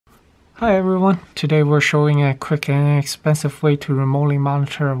Hi everyone, today we're showing a quick and inexpensive way to remotely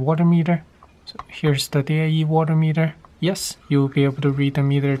monitor a water meter. So here's the DAE water meter. Yes, you will be able to read the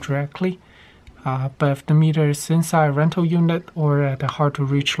meter directly, but if the meter is inside a rental unit or at a hard to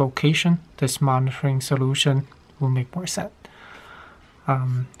reach location, this monitoring solution will make more sense.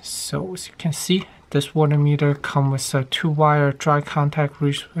 So as you can see, this water meter comes with a 2-wire dry contact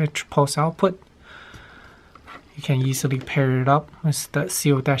switch pulse output. You can easily pair it up with the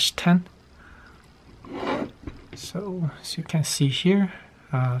CO-10. So as you can see here,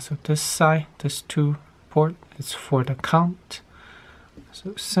 so this side, this 2 port is for the count.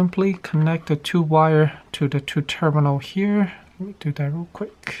 So simply connect the 2-wire to the 2 terminal here. Let me do that real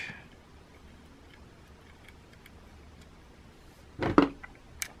quick.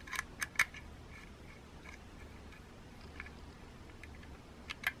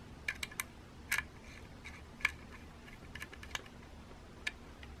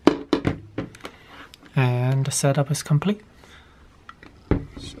 And the setup is complete.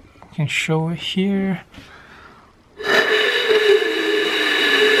 So I can show it here.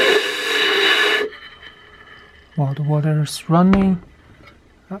 While the water is running,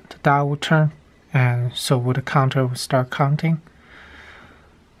 the dial will turn, and so will the counter will start counting.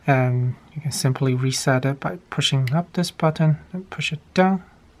 And you can simply reset it by pushing up this button and push it down.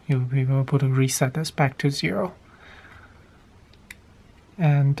 You'll be able to reset this back to 0.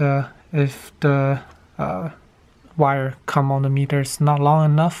 And if the wire come on the meter is not long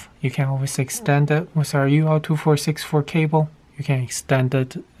enough, you can always extend it with our UL2464 cable. You can extend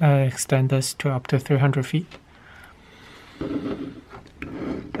this to up to 300 feet.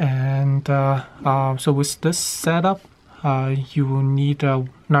 And so with this setup, you will need a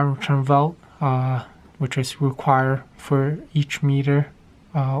non-return valve, which is required for each meter,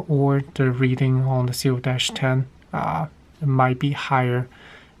 or the reading on the CO-10 it might be higher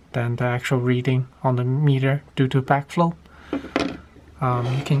than the actual reading on the meter due to backflow.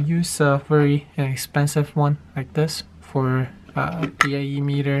 You can use a very inexpensive one like this for DAE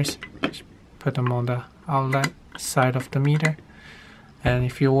meters. Just put them on the outlet side of the meter, and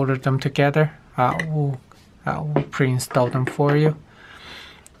if you order them together, we'll pre-install them for you.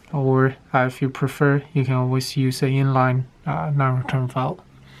 Or if you prefer, you can always use an inline non-return valve.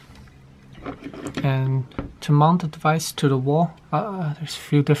 And to mount the device to the wall, there's a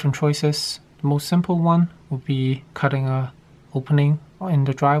few different choices. The most simple one would be cutting an opening in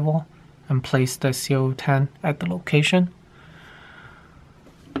the drywall and place the CO-10 at the location.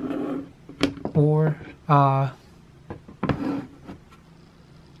 Or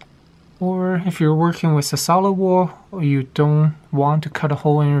if you're working with a solid wall, or you don't want to cut a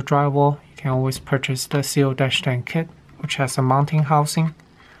hole in your drywall, you can always purchase the CO-10 kit, which has a mounting housing.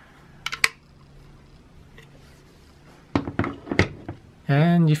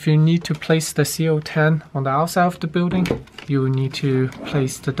 And if you need to place the CO-10 on the outside of the building, you will need to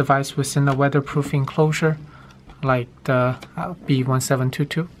place the device within a weatherproof enclosure, like the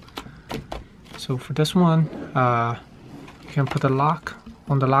B1722. So for this one, you can put a lock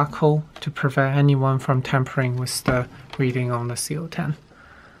on the lock hole to prevent anyone from tampering with the reading on the CO-10.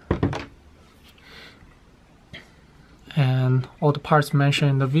 And all the parts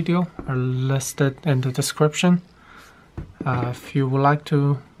mentioned in the video are listed in the description. If you would like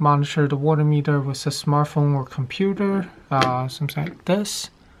to monitor the water meter with a smartphone or computer, something like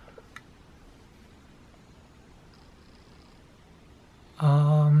this,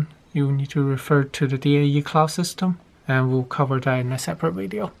 you need to refer to the DAE cloud system, and we'll cover that in a separate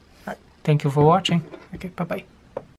video. Alright, thank you for watching. Okay, bye-bye.